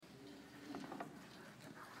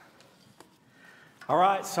All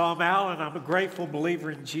right, so I'm Alan. I'm a grateful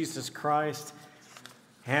believer in Jesus Christ.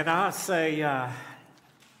 And I say,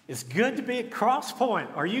 it's good to be at Cross Point.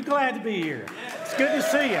 Are you glad to be here? It's good to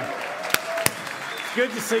see you. It's good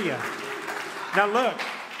to see you. Now look,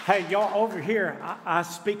 hey, y'all over here, I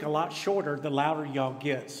speak a lot shorter the louder y'all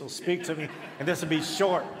get. So speak to me, and this will be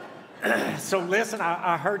short. So listen,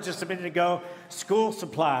 I heard just a minute ago, school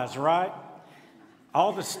supplies, right?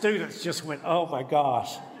 All the students just went, oh my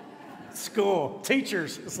gosh. School,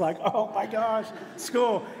 teachers, it's like, oh my gosh,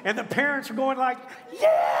 school. And the parents are going like,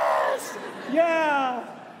 yes, yeah,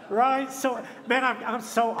 right? So, man, I'm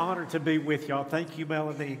so honored to be with y'all. Thank you,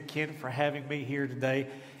 Melanie and Ken, for having me here today.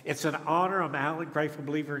 It's an honor. I'm Alan, grateful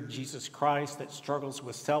believer in Jesus Christ that struggles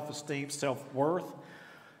with self-esteem, self-worth,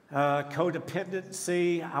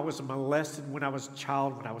 codependency. I was molested when I was a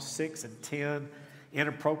child, when I was 6 and 10,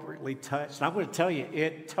 inappropriately touched. And I'm going to tell you,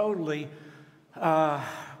 it totally...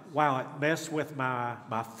 wow, it messed with my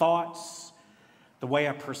thoughts, the way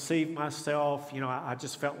I perceived myself. You know, I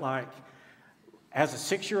just felt like as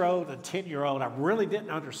a 6-year-old and 10-year-old, I really didn't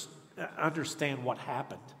understand what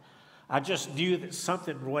happened. I just knew that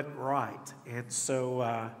something wasn't right. And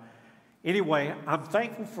so anyway, I'm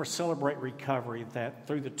thankful for Celebrate Recovery, that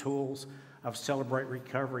through the tools of Celebrate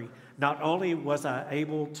Recovery, not only was I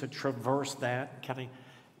able to traverse that, kind of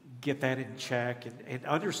get that in check and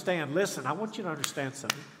understand. Listen, I want you to understand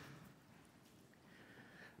something.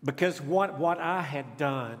 Because what I had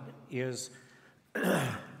done is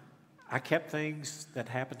I kept things that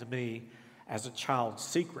happened to me as a child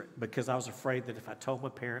secret because I was afraid that if I told my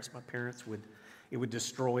parents it would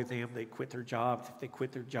destroy them. They'd quit their jobs. If they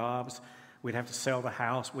quit their jobs, we'd have to sell the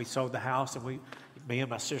house. We sold the house, and me and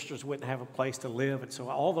my sisters wouldn't have a place to live. And so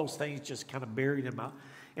all those things just kind of buried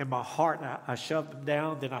in my heart. And I shoved them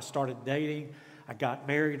down. Then I started dating. I got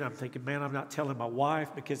married, and I'm thinking, man, I'm not telling my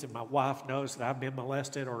wife, because if my wife knows that I've been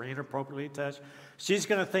molested or inappropriately touched, she's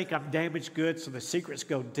going to think I'm damaged goods, so the secrets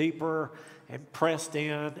go deeper and pressed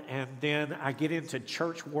in. And then I get into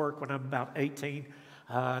church work when I'm about 18,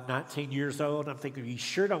 19 years old. I'm thinking, you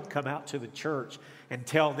sure don't come out to the church and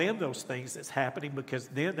tell them those things that's happening, because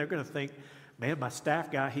then they're going to think, man, my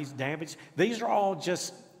staff guy, he's damaged. These are all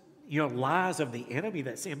just, lies of the enemy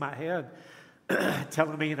that's in my head.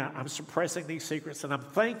 Telling me, and I'm suppressing these secrets. And I'm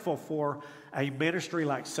thankful for a ministry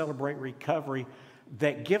like Celebrate Recovery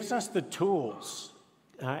that gives us the tools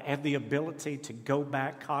and the ability to go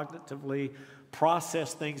back cognitively,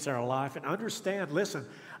 process things in our life, and understand, listen,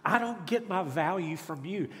 I don't get my value from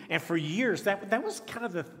you. And for years, that was kind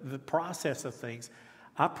of the process of things.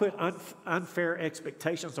 I put unfair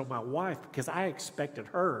expectations on my wife because I expected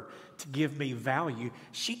her to give me value.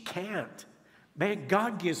 She can't. Man,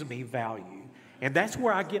 God gives me value. And that's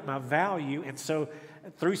where I get my value. And so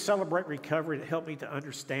through Celebrate Recovery, it helped me to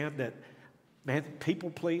understand that, man, people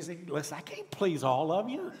pleasing, listen, I can't please all of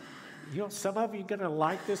you. Some of you are going to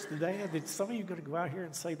like this today, and then some of you are going to go out here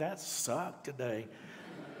and say, that sucked today.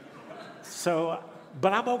 So,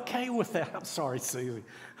 but I'm okay with that. I'm sorry, Susie.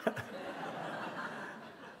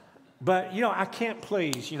 But, I can't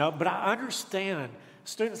please, but I understand,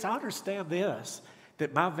 students, I understand this,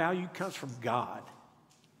 that my value comes from God.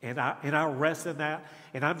 And I rest in that,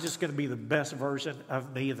 and I'm just going to be the best version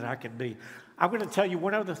of me that I can be. I'm going to tell you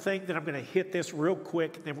one other thing, that I'm going to hit this real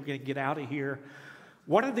quick, and then we're going to get out of here.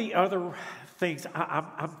 One of the other things,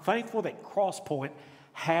 I'm thankful that Crosspoint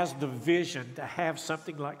has the vision to have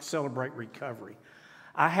something like Celebrate Recovery.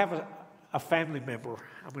 I have a family member,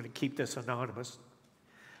 I'm going to keep this anonymous,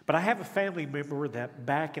 but I have a family member that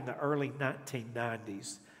back in the early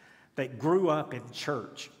 1990s that grew up in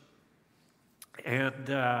church. And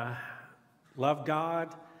love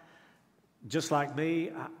God, just like me.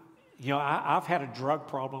 I've had a drug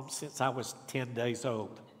problem since I was 10 days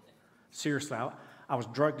old. Seriously, I was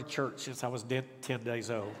drugged to church since I was 10 days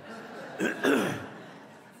old.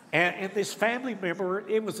 and this family member,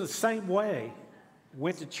 it was the same way.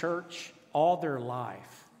 Went to church all their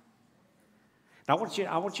life. Now,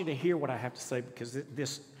 I want you to hear what I have to say, because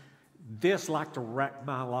this like to wreck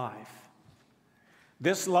my life.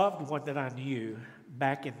 This loved one that I knew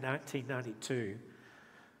back in 1992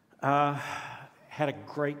 had a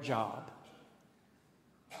great job.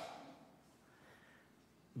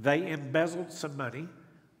 They embezzled some money.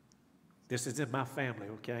 This is in my family,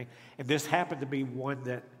 okay? And this happened to be one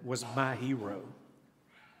that was my hero,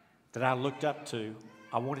 that I looked up to.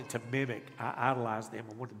 I wanted to mimic. I idolized them.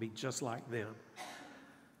 I wanted to be just like them.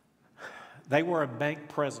 They were a bank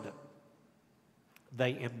president.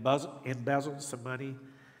 They embezzled some money,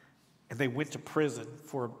 and they went to prison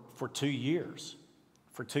for 2 years.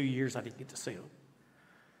 For 2 years, I didn't get to see them.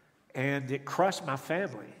 And it crushed my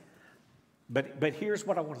family. But here's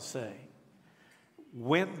what I want to say.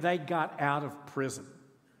 When they got out of prison,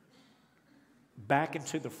 back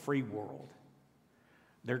into the free world,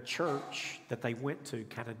 their church that they went to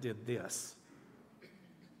kind of did this.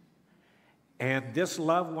 And this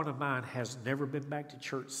loved one of mine has never been back to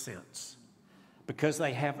church since, because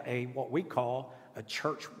they have what we call a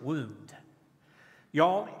church wound.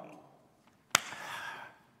 Y'all,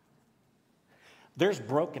 there's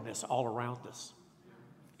brokenness all around us.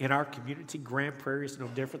 In our community, Grand Prairie is no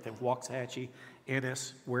different than Waxahachie,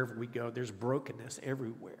 Ennis, wherever we go. There's brokenness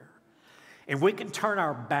everywhere. And we can turn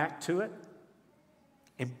our back to it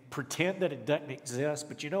and pretend that it doesn't exist.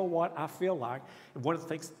 But you know what? I feel like, and one of the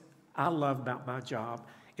things I love about my job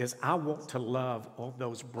is I want to love on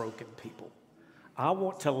those broken people. I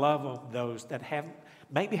want to love on those that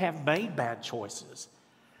maybe have made bad choices.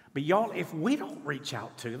 But y'all, if we don't reach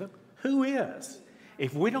out to them, who is?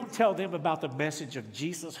 If we don't tell them about the message of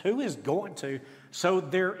Jesus, who is going to? So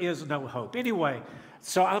there is no hope. Anyway,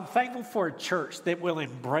 so I'm thankful for a church that will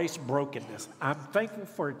embrace brokenness. I'm thankful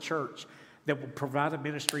for a church that will provide a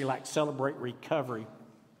ministry like Celebrate Recovery.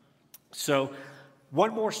 So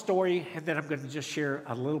one more story, and then I'm going to just share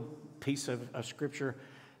a little piece of Scripture,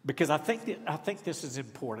 because I think this is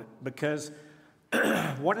important, because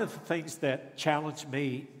one of the things that challenged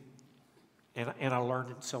me, and I learned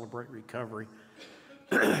in Celebrate Recovery,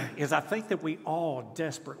 is I think that we all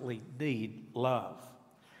desperately need love.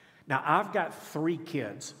 Now, I've got 3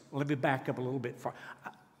 kids. Let me back up a little bit far.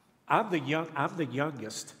 I'm the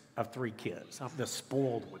youngest of 3 kids. I'm the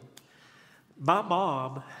spoiled one. My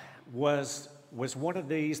mom was one of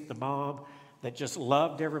these, the mom that just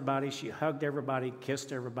loved everybody. She hugged everybody,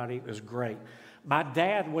 kissed everybody. It was great. My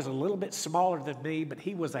dad was a little bit smaller than me, but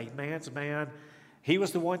he was a man's man. He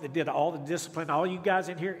was the one that did all the discipline. All you guys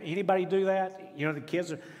in here, anybody do that? You know,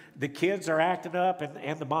 the kids are acting up,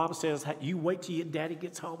 and the mom says, hey, you wait till your daddy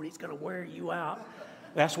gets home and he's going to wear you out.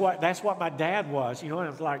 That's what my dad was. You know, and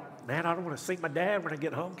I was like, man, I don't want to see my dad when I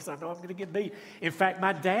get home because I know I'm going to get beat. In fact,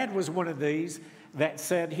 my dad was one of these that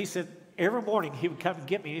he said, every morning he would come and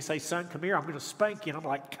get me and he'd say, son, come here, I'm going to spank you. And I'm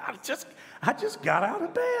like, God, I just got out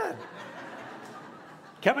of bed.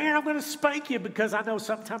 Come here, I'm going to spank you because I know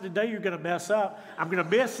sometime today you're going to mess up. I'm going to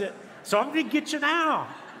miss it, so I'm going to get you now.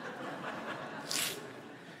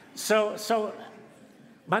 So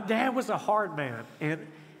my dad was a hard man, and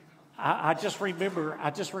I just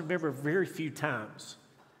remember very few times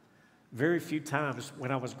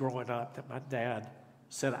when I was growing up that my dad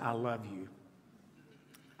said, I love you.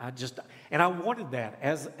 And I wanted that.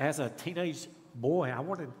 As a teenage boy, I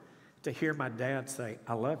wanted to hear my dad say,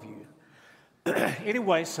 I love you.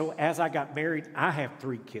 Anyway, so as I got married, I have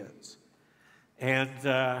 3 kids. And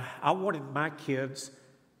I wanted my kids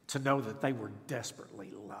to know that they were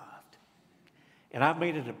desperately loved. And I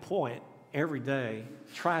made it a point every day,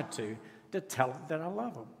 tried to tell them that I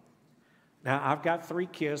love them. Now, I've got 3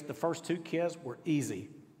 kids. The first 2 kids were easy.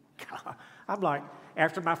 I'm like,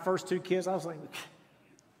 after my first 2 kids, I was like,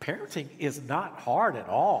 parenting is not hard at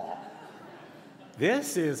all.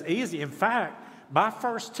 This is easy. In fact, my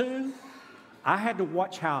first 2, I had to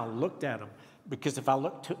watch how I looked at them, because if I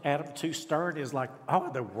looked at them too stern, it's like,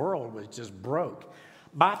 oh, the world was just broke.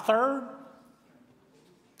 My third,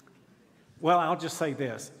 well, I'll just say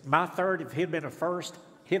this. My third, if he'd been a first,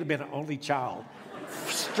 he'd have been an only child.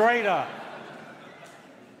 Straight up.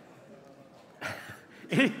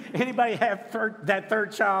 Anybody have that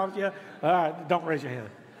third child? Yeah? All right, don't raise your hand.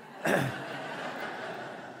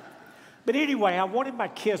 But anyway, I wanted my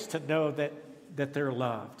kids to know that they're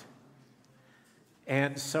loved.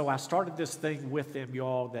 And so I started this thing with them,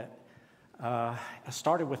 y'all, that I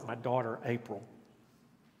started with my daughter, April,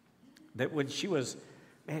 that when she was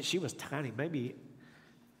tiny, maybe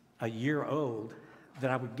a year old,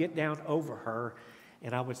 that I would get down over her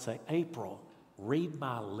and I would say, April, read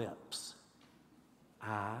my lips.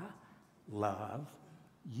 I love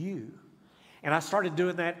you. And I started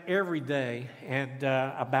doing that every day. And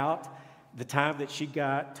about the time that she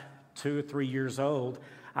got 2 or 3 years old,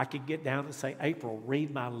 I could get down and say, April,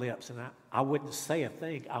 read my lips. And I wouldn't say a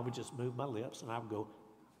thing. I would just move my lips and I would go,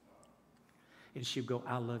 and she would go,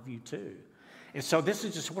 I love you too. And so this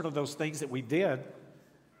is just one of those things that we did.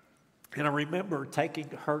 And I remember taking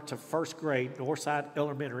her to first grade, Northside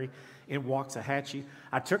Elementary in Waxahachie.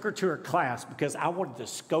 I took her to her class because I wanted to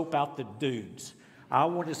scope out the dudes. I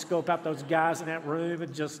wanted to scope out those guys in that room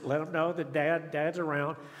and just let them know that dad's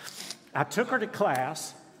around. I took her to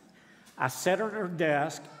class. I sat her at her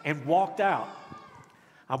desk and walked out.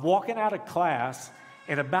 I'm walking out of class,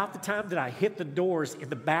 and about the time that I hit the doors in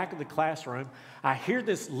the back of the classroom, I hear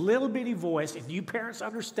this little bitty voice, and you parents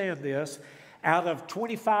understand this, out of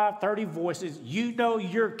 25, 30 voices, you know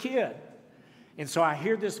your kid. And so I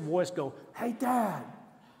hear this voice go, hey, Dad,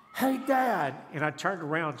 hey, Dad. And I turned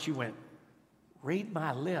around and she went, read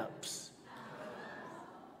my lips.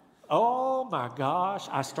 Oh, my gosh.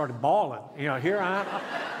 I started bawling. You know, here I am.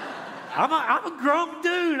 I'm a grown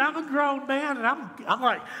dude. I'm a grown man. And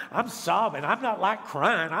I'm sobbing. I'm not like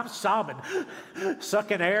crying. I'm sobbing,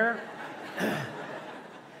 sucking air.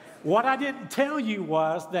 What I didn't tell you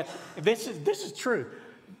was that this is true.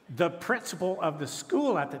 The principal of the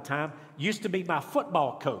school at the time used to be my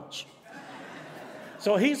football coach.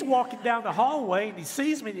 So he's walking down the hallway and he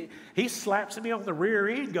sees me. He slaps me on the rear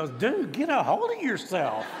end and goes, dude, get a hold of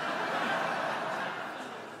yourself.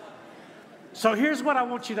 So here's what I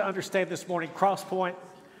want you to understand this morning, Crosspoint.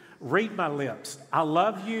 Read my lips. I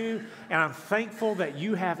love you, and I'm thankful that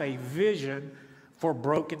you have a vision for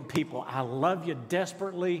broken people. I love you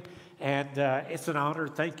desperately, and it's an honor.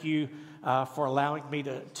 Thank you for allowing me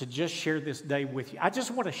to just share this day with you. I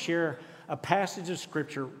just want to share a passage of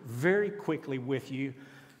Scripture very quickly with you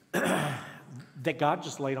that God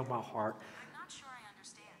just laid on my heart. I'm not sure I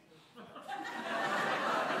understand.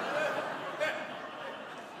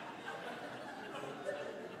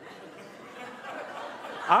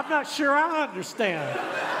 I'm not sure I understand.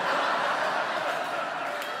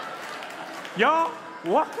 Y'all,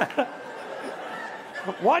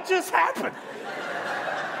 what just happened?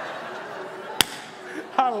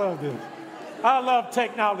 I love this. I love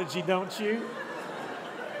technology, don't you?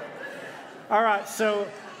 All right, so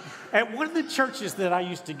at one of the churches that I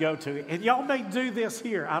used to go to, and y'all may do this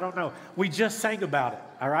here, I don't know. We just sang about it,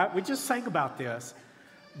 all right? We just sang about this.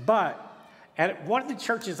 But at one of the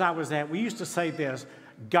churches I was at, we used to say this,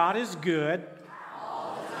 God is good.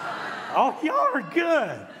 All the time. Oh, y'all are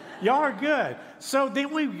good. Y'all are good. So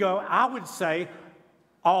then we go, I would say,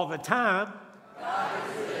 all the time. God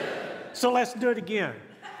is good. So let's do it again.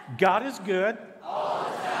 God is good. All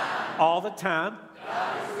the time. All the time.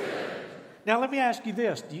 God is good. Now let me ask you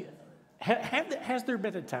this. Has there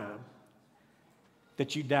been a time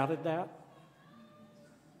that you doubted that?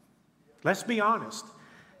 Let's be honest.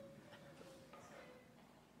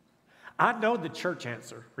 I know the church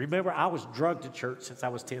answer. Remember, I was drugged to church since I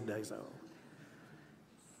was 10 days old.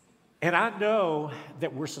 And I know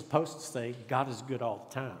that we're supposed to say, God is good all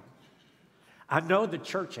the time. I know the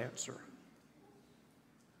church answer.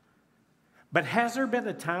 But has there been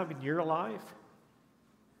a time in your life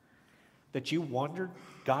that you wondered,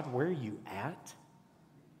 God, where are you at?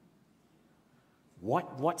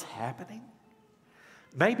 What's happening?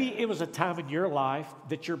 Maybe it was a time in your life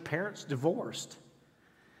that your parents divorced.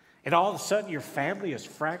 And all of a sudden your family is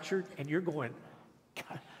fractured and you're going,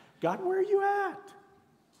 God, where are you at?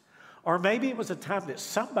 Or maybe it was a time that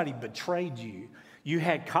somebody betrayed you. You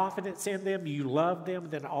had confidence in them, you loved them,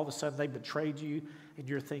 and then all of a sudden they betrayed you and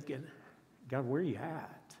you're thinking, God, where are you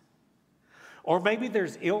at? Or maybe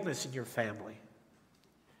there's illness in your family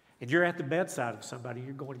and you're at the bedside of somebody and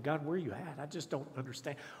you're going, God, where are you at? I just don't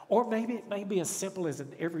understand. Or maybe it may be as simple as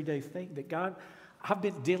an everyday thing that, God, I've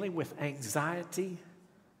been dealing with anxiety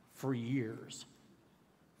for years.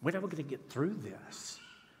 When am I going to get through this?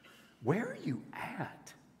 Where are you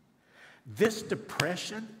at? This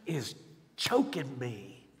depression is choking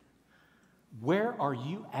me. Where are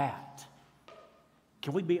you at?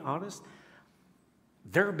 Can we be honest?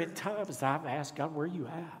 There have been times I've asked God, where are you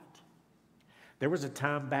at? There was a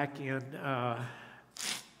time back in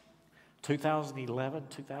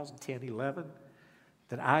 2010, 11,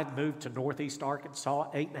 that I had moved to Northeast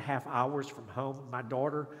Arkansas, 8.5 hours from home. My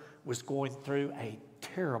daughter was going through a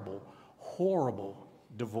terrible, horrible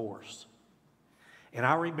divorce. And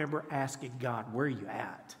I remember asking God, where are you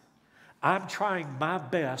at? I'm trying my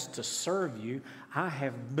best to serve you. I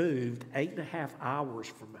have moved 8.5 hours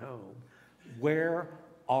from home. Where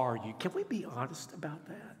are you? Can we be honest about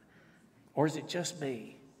that? Or is it just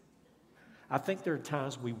me? I think there are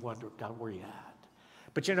times we wonder, God, where are you at?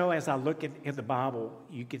 But you know, as I look in the Bible,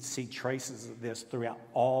 you can see traces of this throughout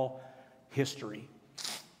all history.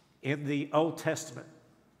 In the Old Testament,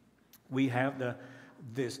 we have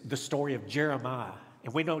the story of Jeremiah.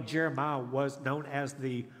 And we know Jeremiah was known as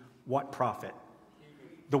the what prophet?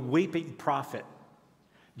 The weeping prophet.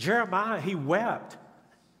 Jeremiah, he wept.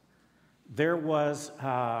 There was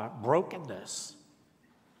brokenness.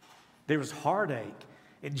 There was heartache.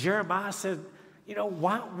 And Jeremiah said, you know,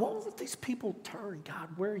 why won't these people turn? God,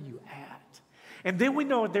 where are you at? And then we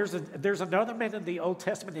know there's another man in the Old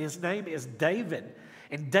Testament. His name is David.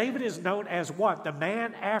 And David is known as what? The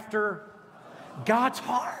man after God's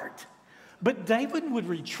heart. But David would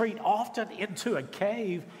retreat often into a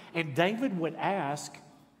cave, and David would ask,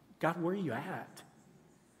 God, where are you at?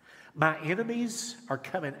 My enemies are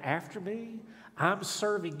coming after me. I'm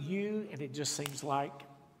serving you, and it just seems like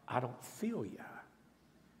I don't feel you.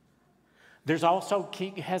 There's also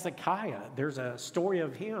King Hezekiah. There's a story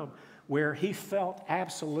of him where he felt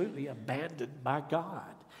absolutely abandoned by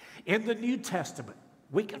God. In the New Testament,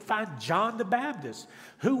 we can find John the Baptist,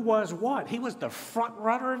 who was what? He was the front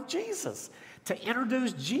runner of Jesus, to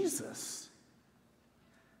introduce Jesus.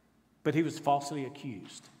 But he was falsely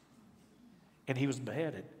accused, and he was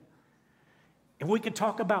beheaded. And we could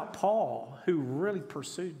talk about Paul, who really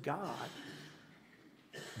pursued God,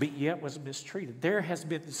 but yet was mistreated. There has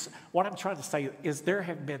been, what I'm trying to say is there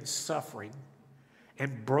have been suffering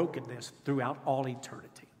and brokenness throughout all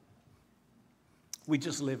eternity. We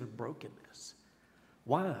just live in brokenness.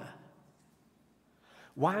 Why?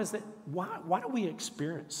 Why is that? Why do we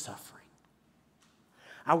experience suffering?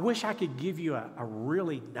 I wish I could give you a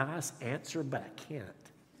really nice answer, but I can't.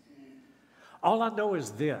 All I know is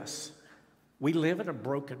this. We live in a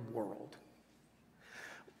broken world.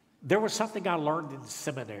 There was something I learned in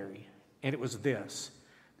seminary, and it was this.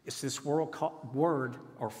 It's this word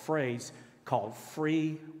or phrase called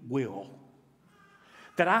free will.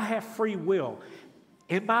 That I have free will.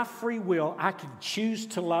 In my free will, I can choose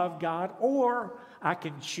to love God, or I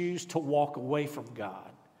can choose to walk away from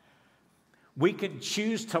God. We can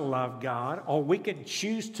choose to love God, or we can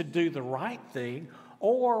choose to do the right thing,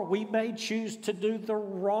 or we may choose to do the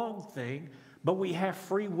wrong thing, but we have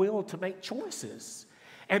free will to make choices.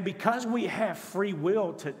 And because we have free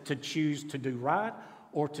will to choose to do right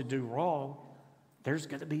or to do wrong, there's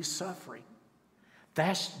going to be suffering.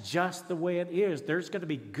 That's just the way it is. There's going to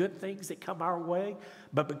be good things that come our way,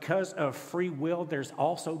 but because of free will, there's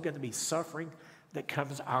also going to be suffering that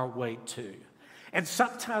comes our way too. And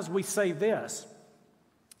sometimes we say this,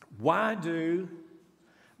 why do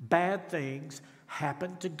bad things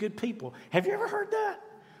happen to good people? Have you ever heard that?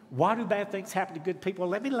 Why do bad things happen to good people?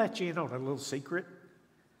 Let me let you in on a little secret.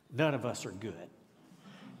 None of us are good.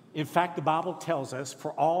 In fact, the Bible tells us,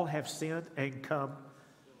 for all have sinned and come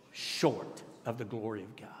short of the glory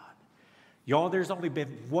of God. Y'all, there's only been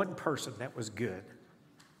one person that was good,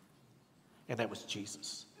 and that was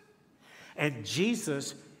Jesus. And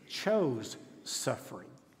Jesus chose suffering.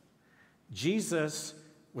 Jesus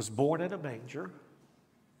was born in a manger,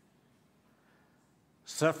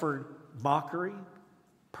 suffered mockery,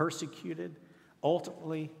 persecuted,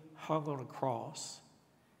 ultimately hung on a cross.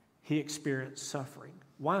 He experienced suffering.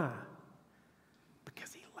 Why?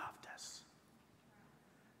 Because he loved us.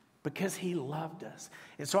 Because he loved us.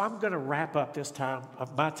 And so I'm going to wrap up this time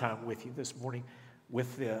of my time with you this morning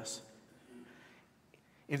with this.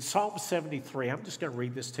 In Psalm 73, I'm just going to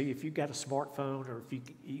read this to you. If you've got a smartphone or if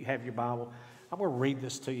you have your Bible, I'm going to read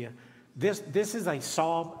this to you. This is a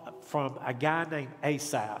psalm from a guy named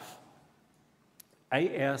Asaph.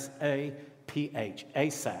 A-S-A-P-H,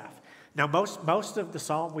 Asaph. Now, most of the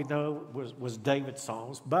psalm we know was David's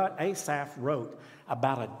psalms, but Asaph wrote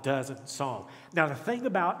about a dozen psalms. Now, the thing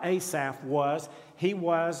about Asaph was he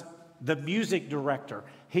was the music director.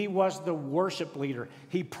 He was the worship leader.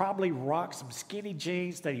 He probably rocked some skinny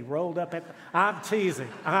jeans that he rolled up at. I'm teasing.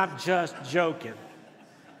 I'm just joking.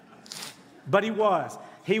 But he was.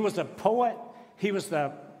 He was a poet. He was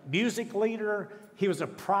the music leader. He was a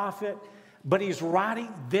prophet. But he's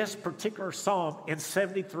writing this particular psalm in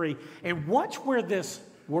 73. And watch where this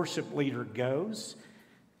worship leader goes.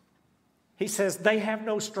 He says, they have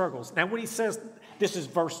no struggles. Now, when he says, this is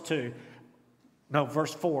verse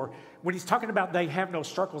 4. When he's talking about they have no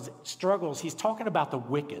struggles, he's talking about the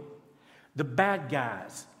wicked, the bad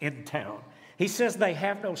guys in town. He says they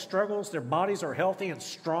have no struggles. Their bodies are healthy and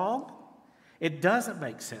strong. It doesn't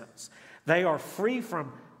make sense. They are free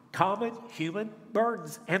from common human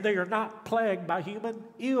burdens, and they are not plagued by human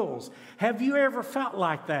ills. Have you ever felt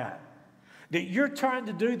like that? That you're trying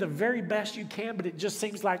to do the very best you can, but it just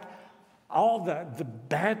seems like all the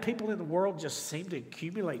bad people in the world just seem to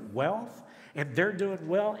accumulate wealth, and they're doing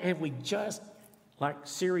well, and we just, like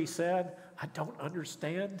Siri said, I don't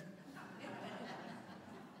understand.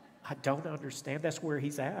 I don't understand. That's where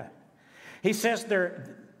he's at. He says,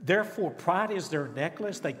 therefore pride is their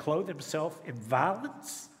necklace. They clothe themselves in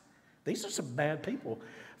violence. These are some bad people.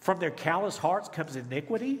 From their callous hearts comes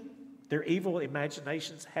iniquity. Their evil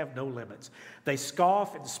imaginations have no limits. They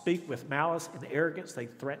scoff and speak with malice and arrogance. They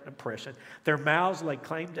threaten oppression. Their mouths lay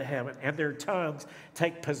claim to heaven, and their tongues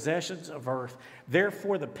take possessions of earth.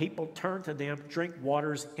 Therefore the people turn to them, drink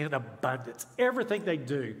waters in abundance. Everything they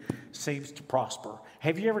do seems to prosper.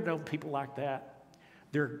 Have you ever known people like that?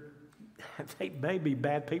 They may be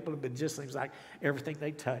bad people, but it just seems like everything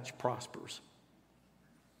they touch prospers.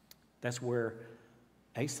 That's where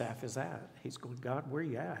Asaph is at. He's going, God, where are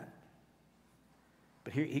you at?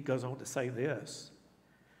 But here he goes on to say this.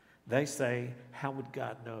 They say, how would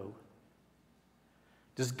God know?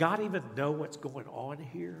 Does God even know what's going on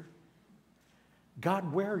here?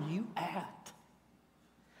 God, where are you at?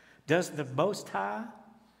 Does the Most High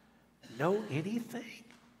know anything?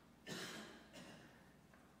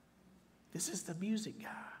 This is the music guy.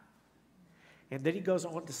 And then he goes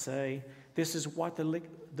on to say, this is what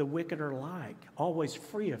the wicked are like, always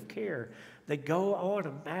free of care. They go on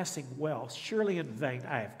amassing wealth. Surely in vain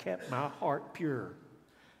I have kept my heart pure.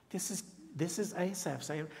 This is Asaph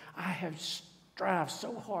saying, I have strived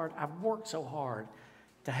so hard, I've worked so hard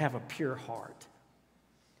to have a pure heart.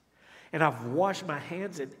 And I've washed my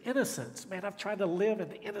hands in innocence. Man, I've tried to live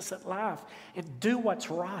an innocent life and do what's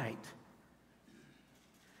right.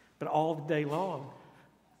 But all the day long,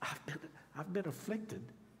 I've been afflicted.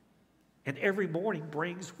 And every morning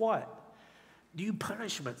brings what? New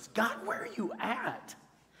punishments. God, where are you at?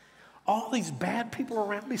 All these bad people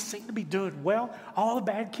around me seem to be doing well. All the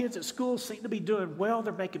bad kids at school seem to be doing well.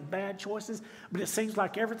 They're making bad choices. But it seems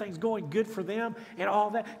like everything's going good for them and all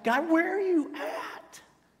that. God, where are you at?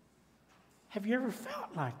 Have you ever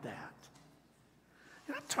felt like that?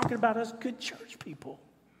 And I'm talking about us good church people.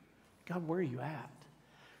 God, where are you at?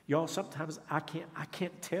 Y'all, sometimes I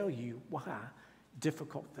can't tell you why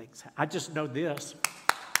difficult things happen. I just know this.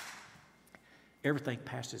 Everything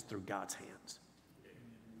passes through God's hands.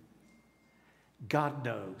 God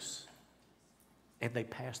knows, and they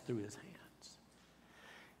pass through his hands.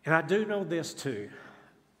 And I do know this too.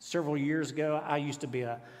 Several years ago, I used to be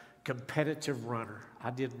a competitive runner. I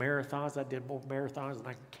did marathons. I did more marathons than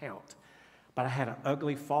I can count. But I had an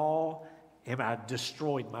ugly fall, and I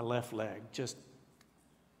destroyed my left leg, just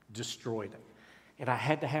destroyed it. And I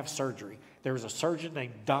had to have surgery. There was a surgeon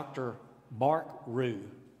named Dr. Mark Rue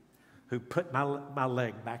who put my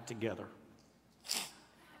leg back together.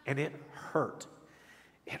 And it hurt.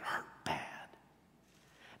 It hurt bad.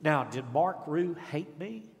 Now, did Mark Rue hate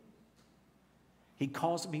me? He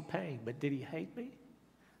caused me pain, but did he hate me?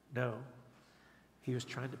 No. He was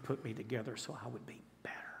trying to put me together so I would be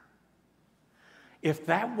better. If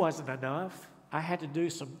that wasn't enough, I had to do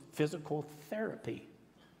some physical therapy.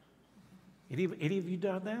 Any of you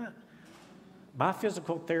done that? My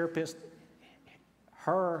physical therapist,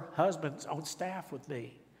 her husband's on staff with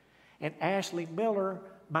me. And Ashley Miller,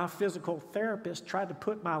 my physical therapist, tried to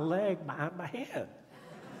put my leg behind my head.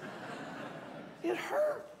 It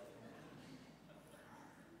hurt.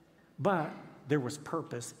 But there was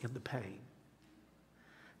purpose in the pain.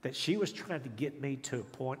 That she was trying to get me to a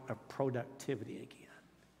point of productivity again.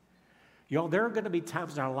 Y'all, there are going to be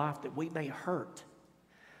times in our life that we may hurt.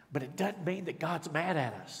 But it doesn't mean that God's mad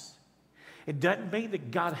at us. It doesn't mean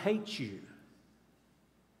that God hates you.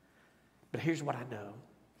 But here's what I know.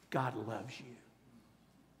 God loves you.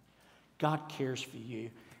 God cares for you.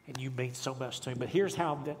 And you mean so much to him. But here's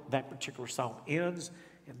how that particular song ends.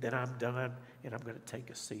 And then I'm done. And I'm going to take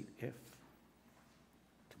a seat. Come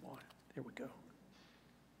on. There we go.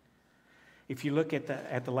 If you look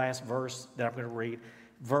at the last verse that I'm going to read.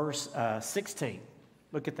 Verse 16.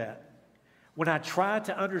 Look at that. When I tried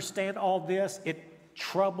to understand all this, it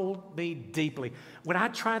troubled me deeply. When I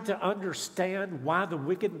tried to understand why the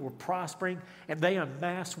wicked were prospering and they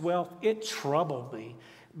amassed wealth, it troubled me.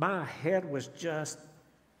 My head was just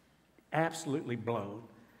absolutely blown.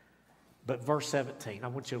 But verse 17, I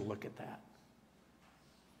want you to look at that.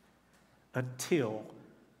 Until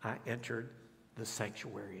I entered the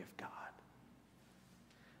sanctuary of God.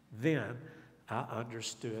 Then I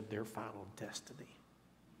understood their final destiny.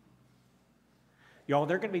 Y'all,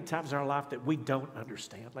 there are going to be times in our life that we don't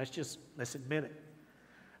understand. Let's admit it.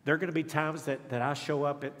 There are going to be times that I show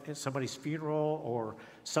up at somebody's funeral or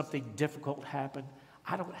something difficult happened.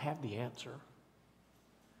 I don't have the answer.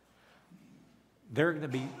 There are going to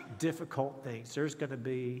be difficult things. There's going to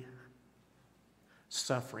be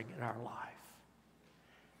suffering in our life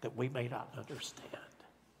that we may not understand.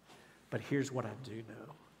 But here's what I do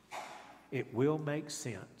know. It will make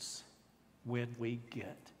sense when we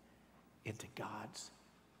get into God's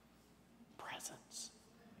presence.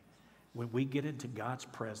 When we get into God's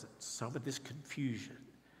presence, some of this confusion,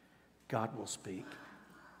 God will speak.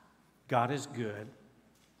 God is good.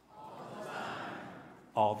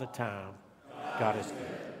 All the time. God is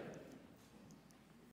good.